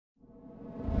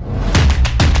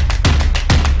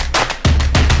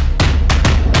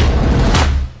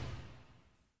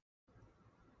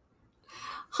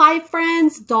Hi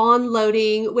friends, Dawn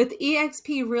Loding with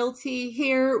eXp Realty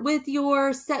here with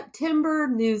your September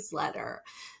newsletter.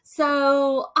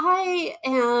 So I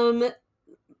am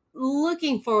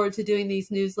looking forward to doing these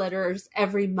newsletters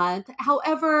every month.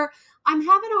 However, I'm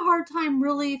having a hard time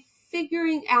really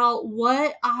figuring out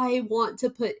what I want to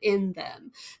put in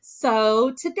them.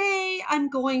 So today I'm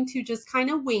going to just kind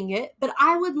of wing it, but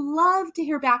I would love to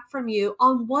hear back from you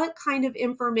on what kind of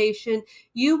information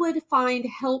you would find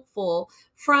helpful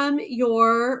from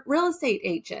your real estate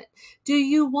agent. Do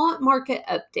you want market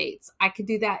updates? I could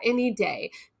do that any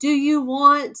day. Do you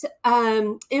want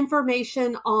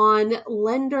information on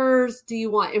lenders? Do you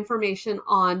want information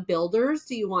on builders?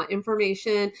 Do you want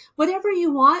information? Whatever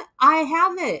you want, I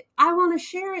have it. I want to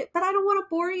share it, but I don't want to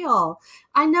bore y'all.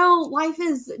 I know life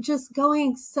is just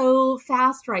going so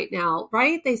fast right now,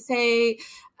 right? They say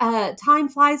time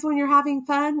flies when you're having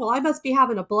fun. Well, I must be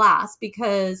having a blast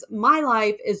because my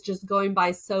life is just going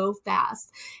by so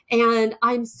fast. And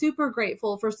I'm super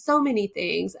grateful for so many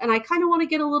things. And I kind of want to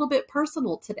get a little bit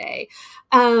personal today.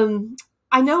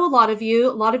 I know a lot of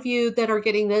you that are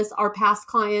getting this are past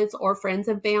clients or friends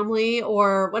and family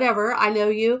or whatever. I know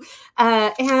you.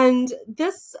 And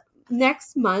this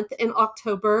next month in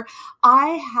October, I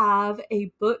have a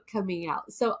book coming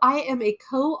out. So I am a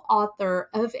co-author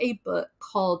of a book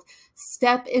called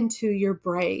Step Into Your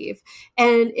Brave.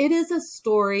 And it is a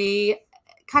story,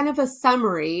 kind of a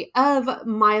summary of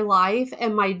my life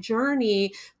and my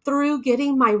journey through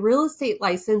getting my real estate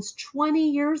license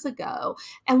 20 years ago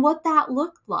and what that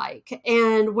looked like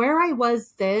and where I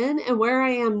was then and where I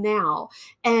am now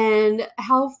and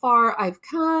how far I've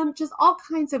come, just all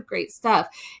kinds of great stuff.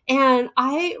 And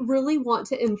I really want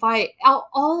to invite out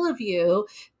all of you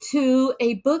to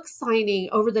a book signing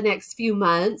over the next few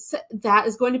months that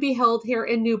is going to be held here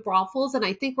in New Braunfels. And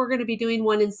I think we're going to be doing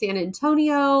one in San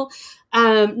Antonio.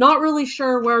 Not really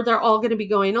sure where they're all going to be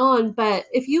going on, but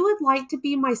if you would like to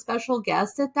be my special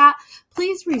guest at that,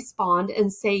 please respond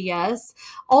and say yes.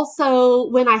 Also,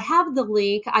 when I have the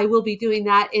link, I will be doing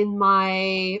that in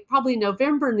my probably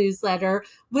November newsletter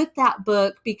with that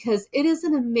book because it is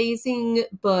an amazing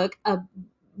book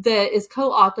that is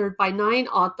co-authored by 9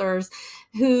 authors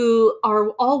who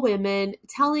are all women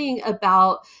telling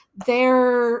about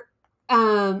their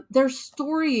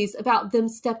stories about them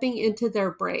stepping into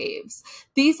their braves.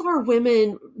 These are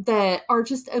women that are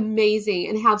just amazing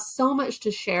and have so much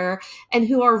to share and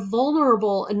who are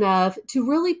vulnerable enough to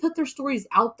really put their stories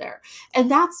out there. And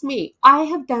that's me. I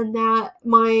have done that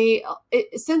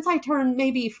since I turned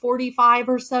maybe 45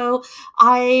 or so.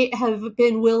 I have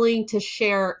been willing to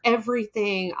share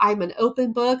everything. I'm an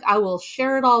open book. I will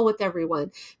share it all with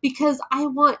everyone because I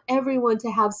want everyone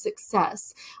to have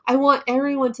success. I want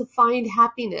everyone to find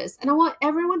happiness, and I want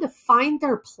everyone to find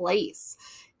their place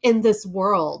in this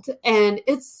world. And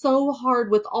it's so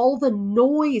hard with all the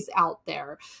noise out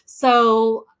there.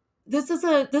 So this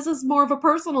is more of a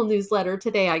personal newsletter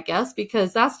today, I guess,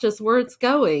 because that's just where it's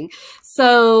going.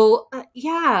 So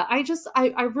yeah,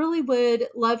 I really would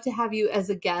love to have you as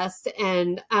a guest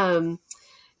and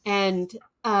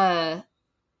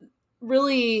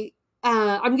really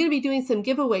I'm going to be doing some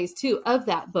giveaways too of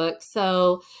that book.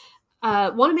 So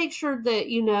want to make sure that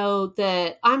you know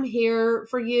that I'm here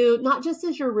for you, not just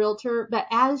as your realtor, but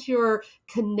as your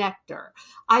connector.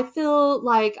 I feel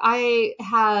like I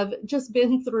have just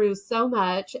been through so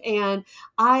much and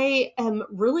I am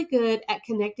really good at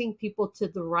connecting people to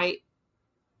the right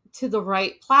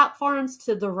platforms,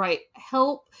 to the right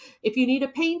help. If you need a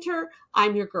painter,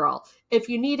 I'm your girl. If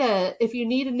you need a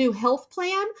new health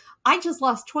plan, I just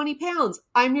lost 20 pounds.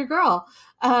 I'm your girl.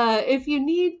 If you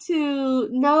need to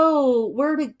know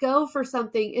where to go for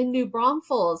something in New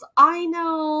Braunfels, I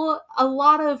know a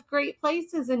lot of great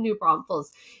places in New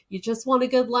Braunfels. You just want a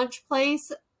good lunch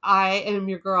place, I am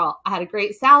your girl. I had a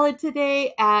great salad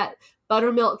today at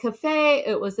Buttermilk Cafe.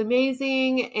 It was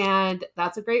amazing. And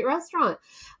that's a great restaurant.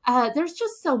 There's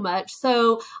just so much.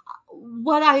 So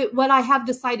what I have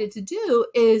decided to do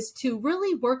is to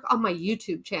really work on my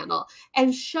YouTube channel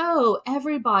and show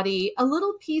everybody a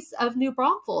little piece of New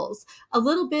Braunfels, a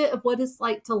little bit of what it's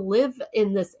like to live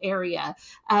in this area.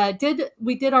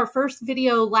 We did our first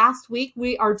video last week.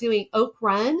 We are doing Oak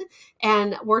Run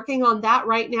and working on that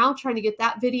right now, trying to get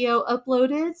that video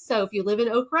uploaded. So if you live in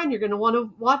Oak Run, you're going to want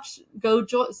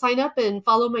to sign up and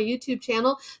follow my YouTube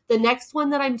channel. The next one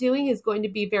that I'm doing is going to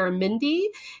be Barramundi,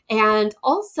 and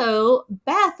also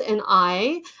Beth and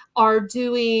I are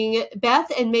doing, Beth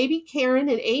and maybe Karen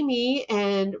and Amy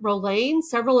and Rolane,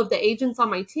 several of the agents on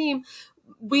my team,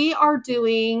 we are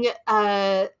doing,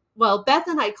 well, Beth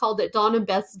and I called it Dawn and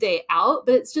Beth's Day Out,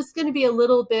 but it's just going to be a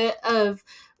little bit of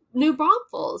New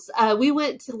Braunfels. We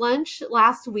went to lunch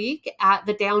last week at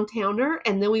the Downtowner,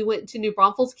 and then we went to New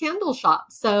Braunfels Candle Shop.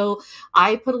 So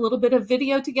I put a little bit of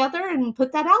video together and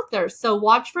put that out there. So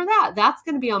watch for that. That's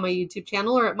going to be on my YouTube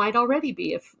channel, or it might already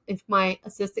be if my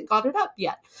assistant got it up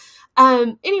yet.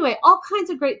 Anyway, all kinds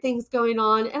of great things going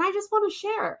on, and I just want to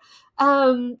share.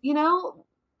 You know,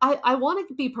 I want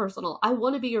to be personal. I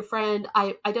want to be your friend.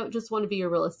 I don't just want to be your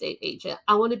real estate agent.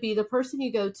 I want to be the person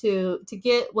you go to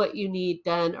get what you need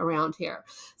done around here.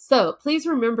 So please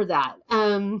remember that.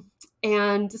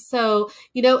 And so,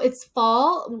 you know, it's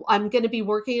fall. I'm going to be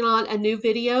working on a new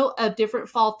video of different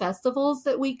fall festivals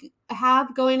that we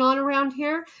have going on around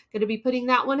here. Going to be putting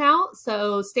that one out.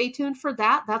 So stay tuned for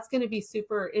that. That's going to be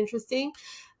super interesting.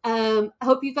 I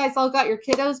hope you guys all got your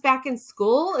kiddos back in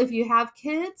school if you have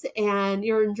kids and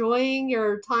you're enjoying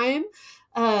your time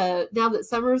now that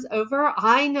summer's over.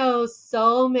 I know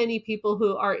so many people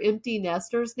who are empty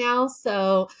nesters now.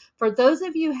 So for those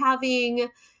of you having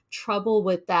trouble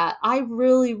with that, I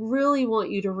really, really want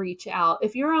you to reach out.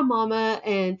 If you're a mama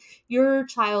and your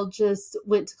child just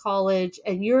went to college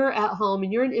and you're at home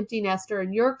and you're an empty nester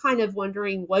and you're kind of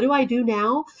wondering, what do I do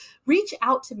now? Reach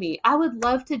out to me. I would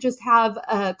love to just have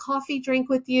a coffee drink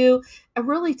with you and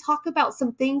really talk about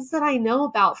some things that I know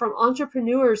about from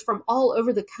entrepreneurs from all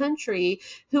over the country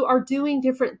who are doing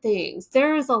different things.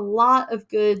 There is a lot of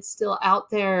good still out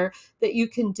there that you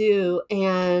can do,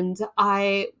 and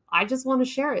I just want to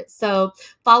share it. So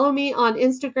follow me on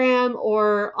Instagram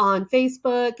or on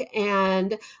Facebook,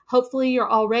 and hopefully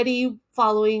you're already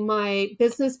following my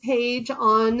business page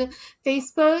on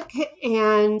Facebook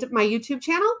and my YouTube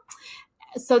channel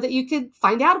so that you can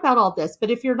find out about all this.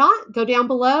 But if you're not, go down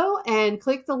below and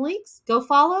click the links, go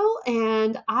follow,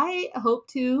 and I hope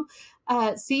to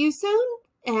see you soon.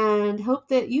 And hope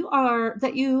that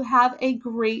you have a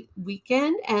great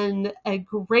weekend and a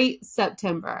great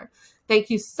September. Thank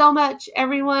you so much,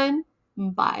 everyone.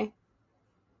 Bye.